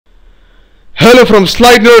Hello from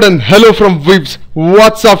slidenerd and hello from Weebs.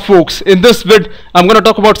 What's up folks? In this vid I'm gonna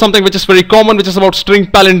talk about something which is very common, which is about string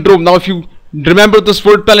palindrome. Now if you remember this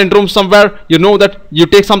word palindrome somewhere, you know that you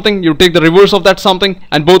take something, you take the reverse of that something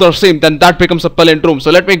and both are same, then that becomes a palindrome.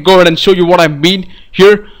 So let me go ahead and show you what I mean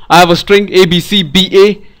here. I have a string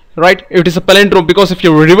ABCBA, right? It is a palindrome because if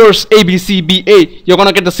you reverse ABCBA, you're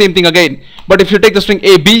gonna get the same thing again. But if you take the string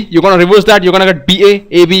AB, you're gonna reverse that, you're gonna get BA.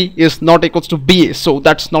 AB is not equals to BA, so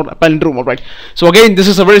that's not a palindrome. Alright, so again, this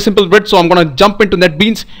is a very simple bit, so I'm gonna jump into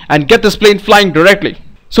NetBeans and get this plane flying directly.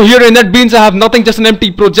 So here in NetBeans I have nothing, just an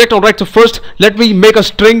empty project. Alright, so first let me make a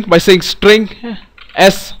string by saying string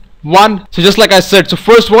S1. So just like I said, so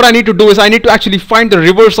first what I need to do is I need to actually find the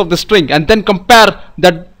reverse of the string and then compare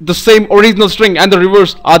that the same original string and the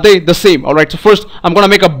reverse, are they the same? Alright, so first I'm gonna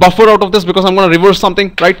make a buffer out of this because I'm gonna reverse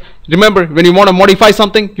something, right? Remember, when you want to modify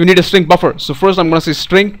something, you need a string buffer. So first I'm gonna say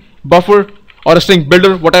string buffer or a string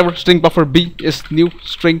builder, whatever. String buffer B is new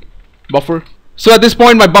string buffer. So at this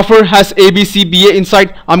point my buffer has ABCBA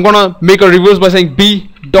inside. I'm gonna make a reverse by saying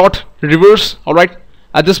B dot reverse. Alright,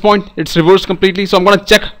 at this point it's reversed completely, so I'm gonna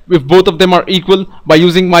check if both of them are equal by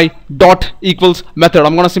using my dot equals method.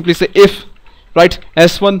 I'm gonna simply say if, right,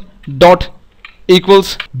 S1 dot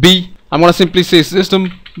equals B. I'm gonna simply say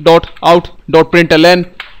system dot out dot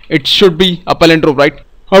println. It should be a palindrome, right?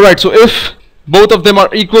 Alright, so if both of them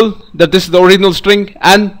are equal, that this is the original string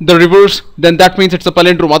and the reverse, then that means it's a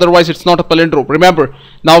palindrome, otherwise it's not a palindrome. Remember,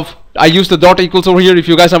 now I used the dot equals over here. If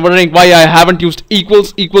you guys are wondering why I haven't used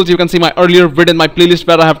equals, you can see my earlier vid in my playlist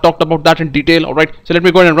where I have talked about that in detail. Alright, so let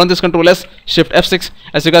me go ahead and run this, Control S, Shift F6.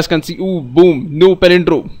 As you guys can see, ooh, boom, no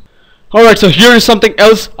palindrome. Alright, so here is something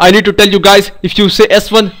else I need to tell you guys. If you say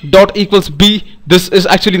S1 dot equals B, this is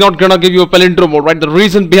actually not gonna give you a palindrome. Alright, the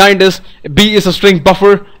reason behind is B is a string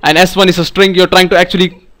buffer and S1 is a string. You're trying to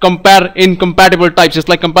actually compare incompatible types, just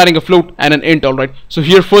like comparing a float and an int. Alright, so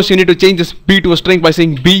here first you need to change this B to a string by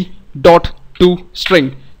saying B dot to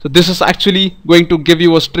string. So this is actually going to give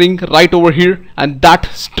you a string right over here, and that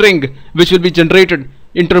string which will be generated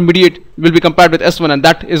intermediate will be compared with S1, and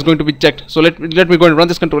that is going to be checked. So let me go and run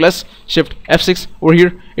this, Control S, Shift F6 over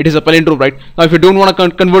here. It is a palindrome, right? Now if you don't want to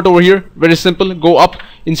convert over here, very simple, go up.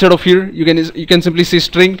 Instead of here you can simply say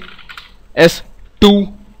string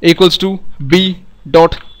S2 equals to B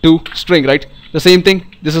dot to string, right? The same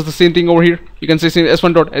thing, this is the same thing over here. You can say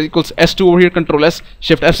S1 dot equals S2 over here, Control S,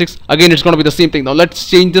 Shift F6. Again it's going to be the same thing. Now let's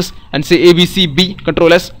change this and say ABCB,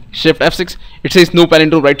 Control S, Shift F6. It says no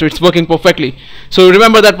palindrome, right? So it's working perfectly. So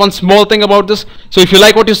remember that one small thing about this. So if you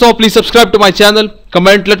like what you saw, please subscribe to my channel,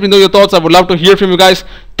 comment, let me know your thoughts. I would love to hear from you guys.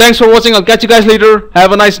 Thanks for watching. I'll catch you guys later.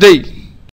 Have a nice day.